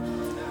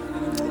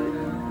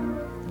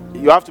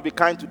 You have to be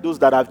kind to those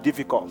that are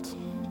difficult.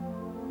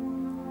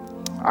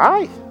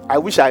 I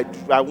wish I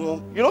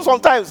won't. You know,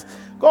 sometimes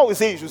God will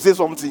say you should say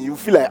something. You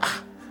feel like,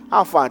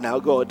 how far now,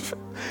 God?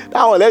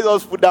 That one, let's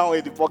just put that one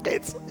in the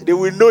pocket. They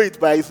will know it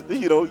by,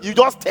 you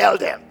just tell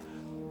them.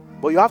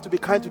 But you have to be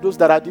kind to those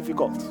that are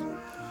difficult.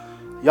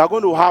 You are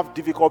going to have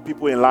difficult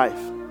people in life.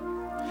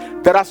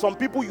 There are some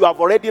people you have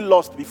already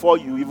lost before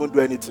you even do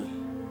anything.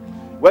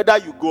 Whether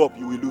you go up,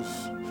 you will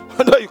lose.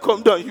 Whether you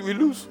come down, you will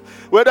lose.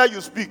 Whether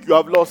you speak, you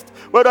have lost.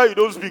 Whether you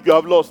don't speak, you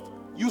have lost.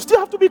 You still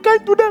have to be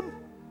kind to them.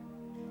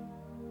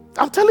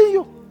 I'm telling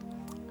you.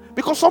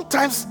 Because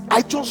sometimes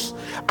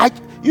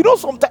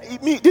sometimes,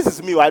 this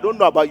is me, I don't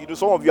know about you,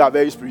 some of you are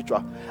very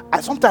spiritual.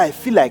 And sometimes I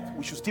feel like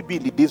we should still be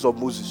in the days of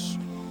Moses.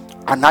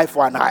 An eye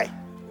for an eye.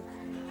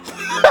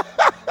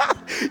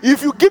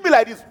 If you give me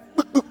like this,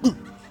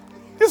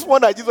 this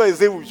one that Jesus is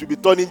saying we should be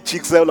turning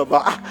cheeks all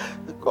about.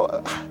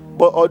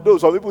 But although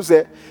some people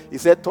say, he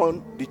said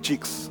turn the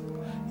cheeks.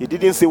 He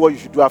didn't say what you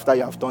should do after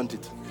you have turned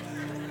it.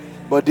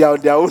 but they are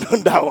on their own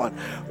on that one.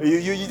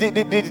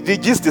 The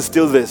gist is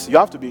still this. You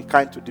have to be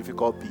kind to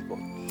difficult people.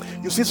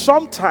 You see,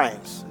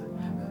 sometimes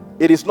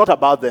it is not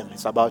about them,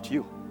 it's about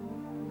you.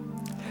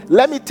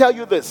 Let me tell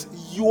you this.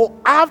 You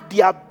have the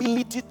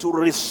ability to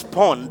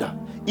respond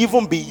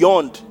even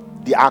beyond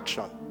the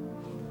action.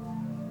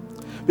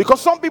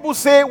 Because some people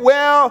say,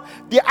 well,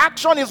 the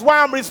action is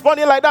why I'm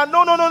responding like that.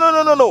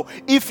 No.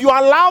 If you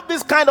allow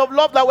this kind of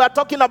love that we are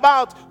talking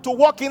about to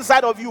work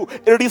inside of you,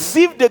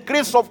 receive the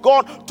grace of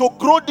God to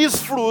grow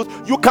this fruit,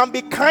 you can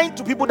be kind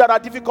to people that are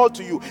difficult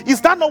to you.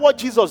 Is that not what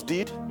Jesus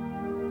did?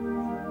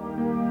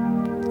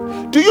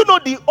 Do you know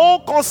the whole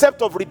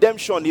concept of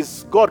redemption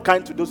is God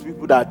kind to those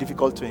people that are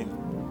difficult to him?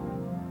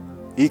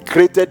 He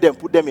created them,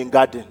 put them in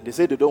garden. They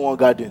say they don't want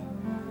garden.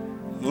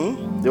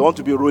 They want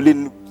to be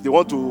rolling. They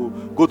want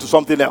to go to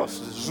something else.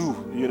 Zoo,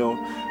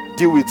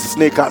 deal with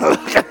snake and all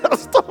that kind of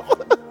stuff.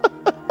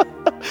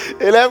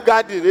 They left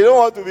garden. They don't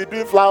want to be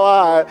doing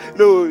flower.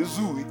 No,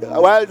 zoo,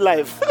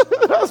 wildlife.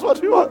 That's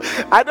what we want.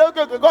 I don't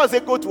go. God say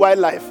go to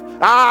wildlife.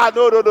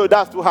 No,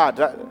 that's too hard.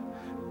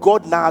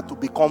 God now had to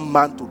become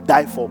man to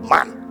die for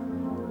man.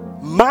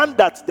 Man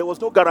that there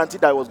was no guarantee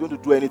that he was going to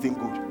do anything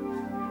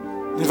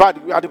good. In fact,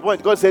 at the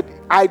point, God said,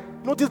 I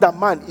noticed that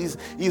man,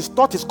 his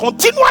thought is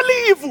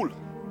continually evil.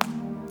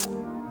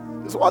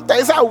 So one time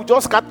he said,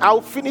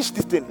 I'll finish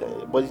this thing.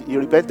 But he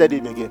repented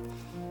him again.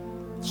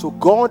 So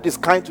God is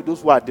kind to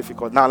those who are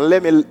difficult. Now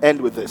let me end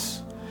with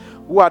this.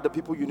 Who are the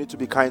people you need to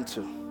be kind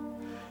to?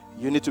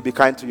 You need to be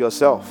kind to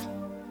yourself.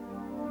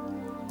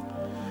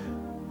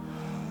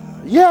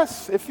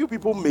 Yes, a few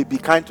people may be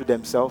kind to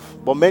themselves,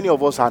 but many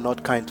of us are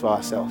not kind to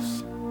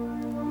ourselves.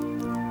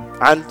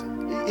 And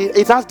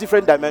it has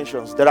different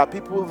dimensions. There are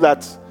people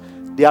that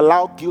they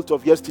allow guilt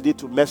of yesterday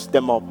to mess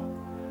them up.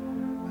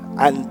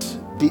 And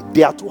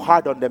they are too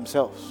hard on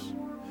themselves.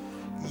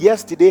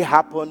 Yesterday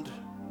happened,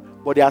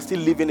 but they are still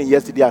living in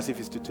yesterday as if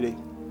it's today.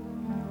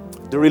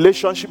 The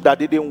relationship that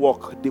didn't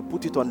work, they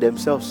put it on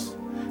themselves.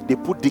 They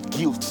put the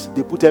guilt.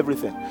 They put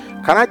everything.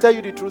 Can I tell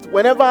you the truth?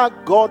 Whenever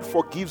God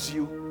forgives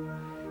you,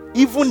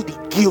 even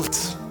the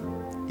guilt,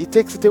 he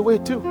takes it away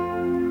too.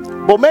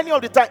 But many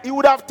of the time, he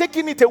would have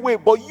taken it away,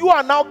 but you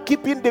are now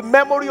keeping the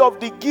memory of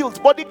the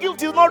guilt. But the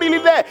guilt is not really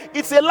there.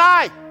 It's a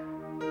lie.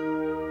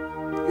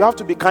 You have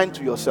to be kind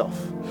to yourself.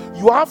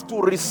 You have to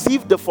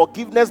receive the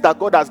forgiveness that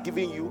God has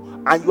given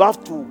you, and you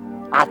have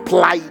to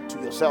apply it to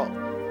yourself.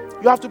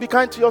 You have to be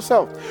kind to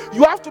yourself.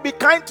 You have to be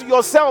kind to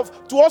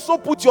yourself to also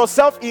put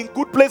yourself in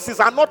good places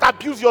and not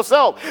abuse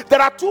yourself.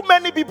 There are too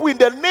many people in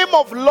the name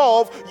of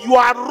love. You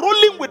are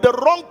rolling with the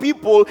wrong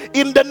people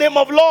in the name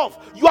of love.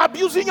 You are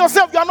abusing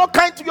yourself. You are not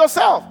kind to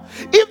yourself.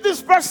 If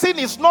this person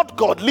is not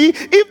godly,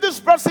 if this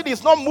person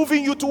is not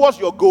moving you towards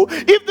your goal,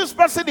 if this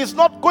person is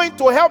not going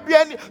to help you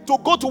to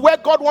go to where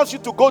God wants you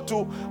to go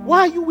to, why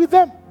are you with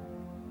them?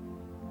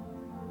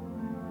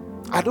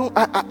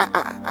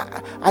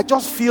 I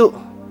just feel,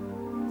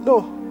 no.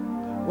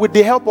 With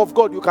the help of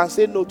God, you can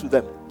say no to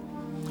them.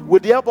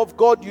 With the help of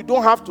God, you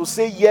don't have to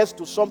say yes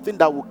to something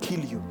that will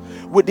kill you.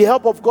 With the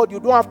help of God, you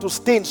don't have to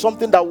stay in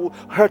something that will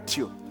hurt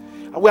you.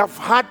 We have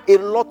had a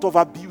lot of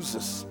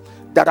abuses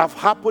that have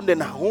happened in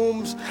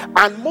homes,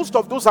 and most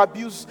of those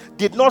abuses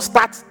did not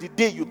start the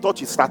day you thought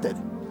it started.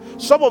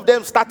 Some of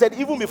them started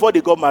even before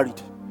they got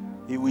married.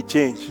 He will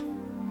change.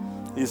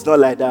 It's not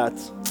like that.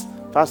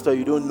 Pastor,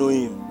 you don't know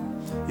him.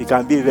 He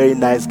can be a very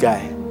nice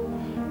guy.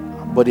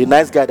 But the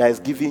nice guy that is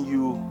giving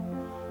you,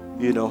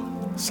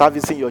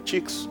 servicing your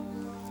cheeks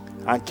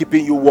and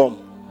keeping you warm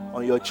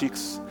on your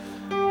cheeks,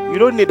 you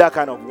don't need that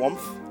kind of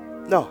warmth.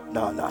 No.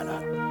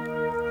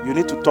 You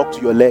need to talk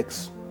to your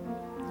legs.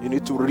 You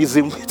need to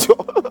reason with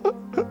your...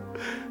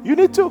 You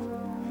need to.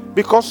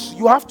 Because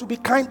you have to be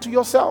kind to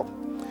yourself.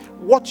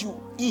 What you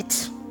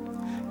eat,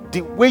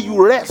 the way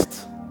you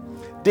rest,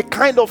 the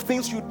kind of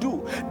things you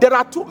do. There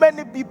are too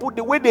many people,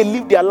 the way they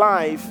live their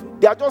life,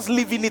 they are just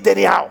living it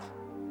anyhow.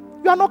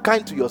 You are not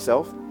kind to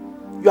yourself.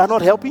 You are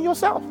not helping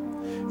yourself.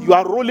 You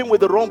are rolling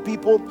with the wrong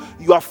people.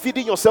 You are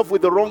feeding yourself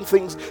with the wrong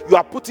things. You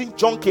are putting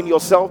junk in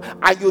yourself,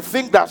 and you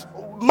think that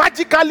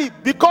magically,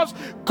 because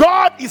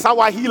God is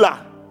our healer.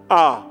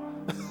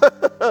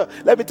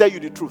 Let me tell you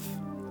the truth.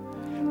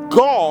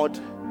 God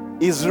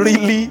is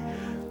really,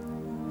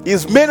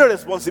 his main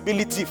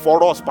responsibility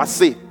for us per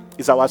se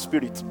is our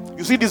spirit.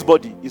 You see, this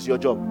body is your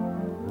job.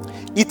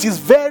 It is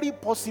very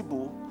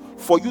possible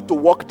for you to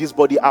walk this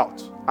body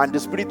out and the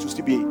spirit to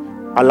still be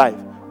alive,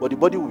 but the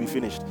body will be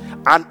finished.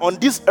 And on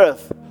this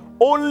earth,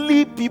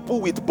 only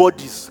people with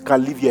bodies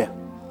can live here.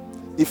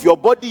 If your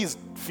body is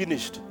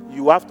finished,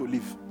 you have to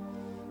leave.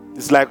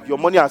 It's like your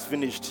money has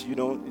finished,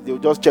 they'll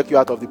just check you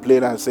out of the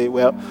plane and say,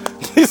 well,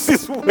 this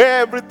is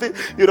where everything,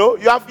 you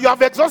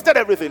have exhausted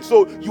everything,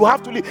 so you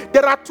have to leave.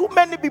 There are too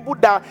many people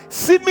that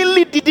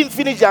seemingly didn't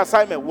finish their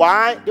assignment.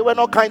 Why? They were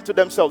not kind to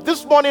themselves.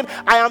 This morning,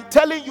 I am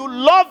telling you,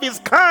 love is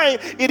kind.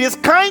 It is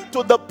kind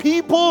to the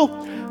people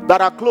that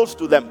are close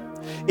to them.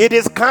 It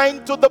is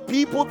kind to the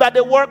people that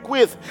they work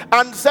with,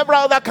 and several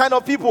other kind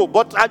of people,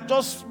 but I'm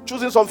just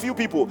choosing some few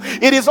people.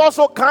 It is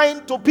also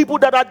kind to people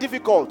that are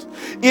difficult.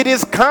 It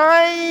is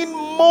kind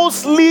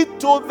mostly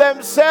to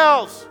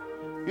themselves.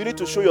 You need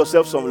to show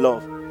yourself some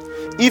love.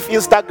 If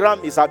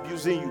Instagram is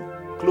abusing you,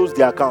 close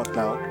the account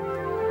now.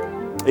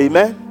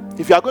 Amen.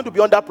 If you are going to be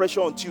under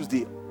pressure on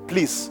Tuesday,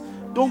 please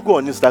don't go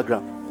on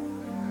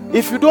Instagram.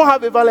 If you don't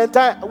have a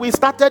Valentine, we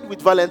started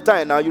with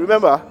Valentine. Now you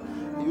remember,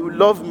 you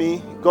love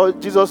me,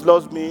 God, Jesus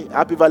loves me,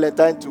 happy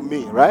Valentine to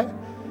me, right?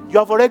 You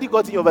have already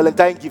gotten your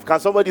Valentine gift. Can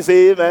somebody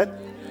say amen?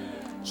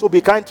 So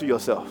be kind to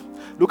yourself.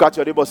 Look at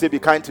your neighbor, say be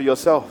kind to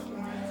yourself.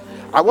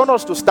 I want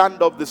us to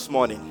stand up this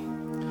morning.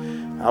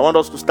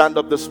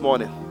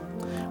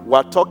 We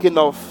are talking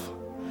of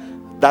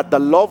that the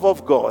love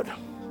of God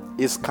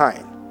is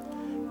kind.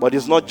 But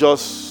it's not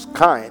just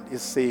kind,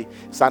 it's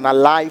an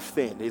alive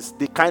thing.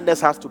 The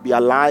kindness has to be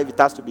alive, it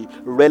has to be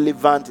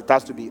relevant, it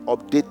has to be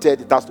updated,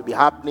 it has to be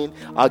happening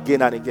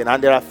again and again.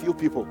 And there are few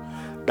people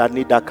that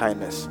need that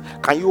kindness.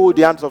 Can you hold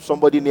the hands of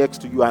somebody next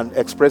to you and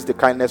express the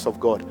kindness of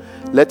God?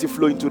 Let it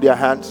flow into their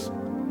hands.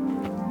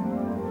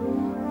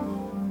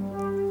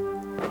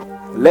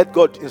 Let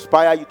God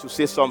inspire you to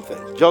say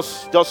something.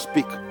 Just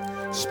speak.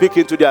 Speak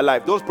into their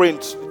life. Don't pray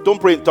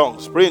in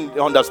tongues. Pray in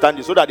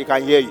understanding so that they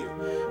can hear you.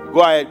 Go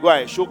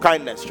ahead. Show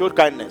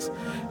kindness.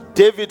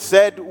 David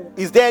said,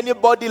 is there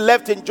anybody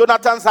left in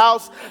Jonathan's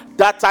house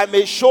that I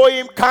may show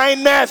him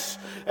kindness?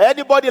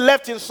 Anybody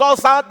left in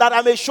Saul's house that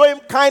I may show him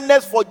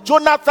kindness for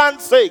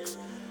Jonathan's sake?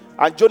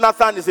 And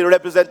Jonathan is a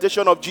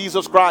representation of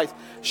Jesus Christ.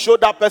 Show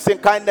that person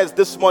kindness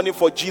this morning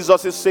for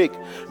Jesus' sake.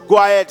 Go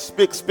ahead,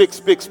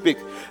 speak.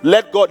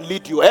 Let God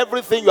lead you.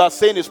 Everything you are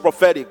saying is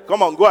prophetic.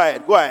 Come on, go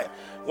ahead.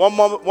 One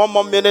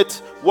more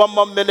minute.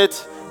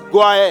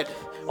 Go ahead.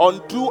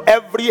 Undo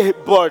every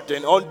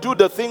burden. Undo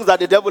the things that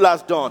the devil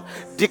has done.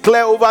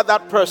 Declare over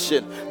that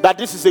person that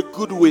this is a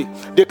good week.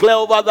 Declare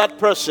over that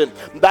person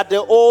that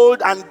the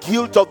old and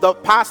guilt of the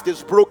past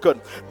is broken.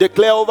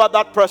 Declare over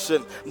that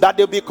person that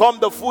they become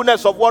the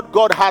fullness of what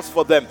God has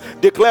for them.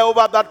 Declare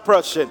over that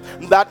person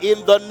that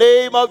in the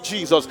name of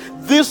Jesus,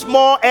 this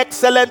more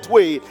excellent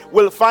way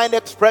will find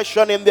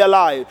expression in their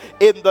life.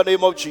 In the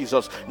name of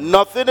Jesus.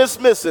 Nothing is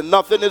missing.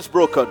 Nothing is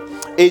broken.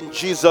 In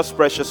Jesus'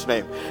 precious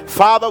name.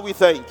 Father, we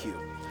thank you.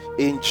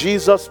 In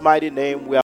Jesus' mighty name, we are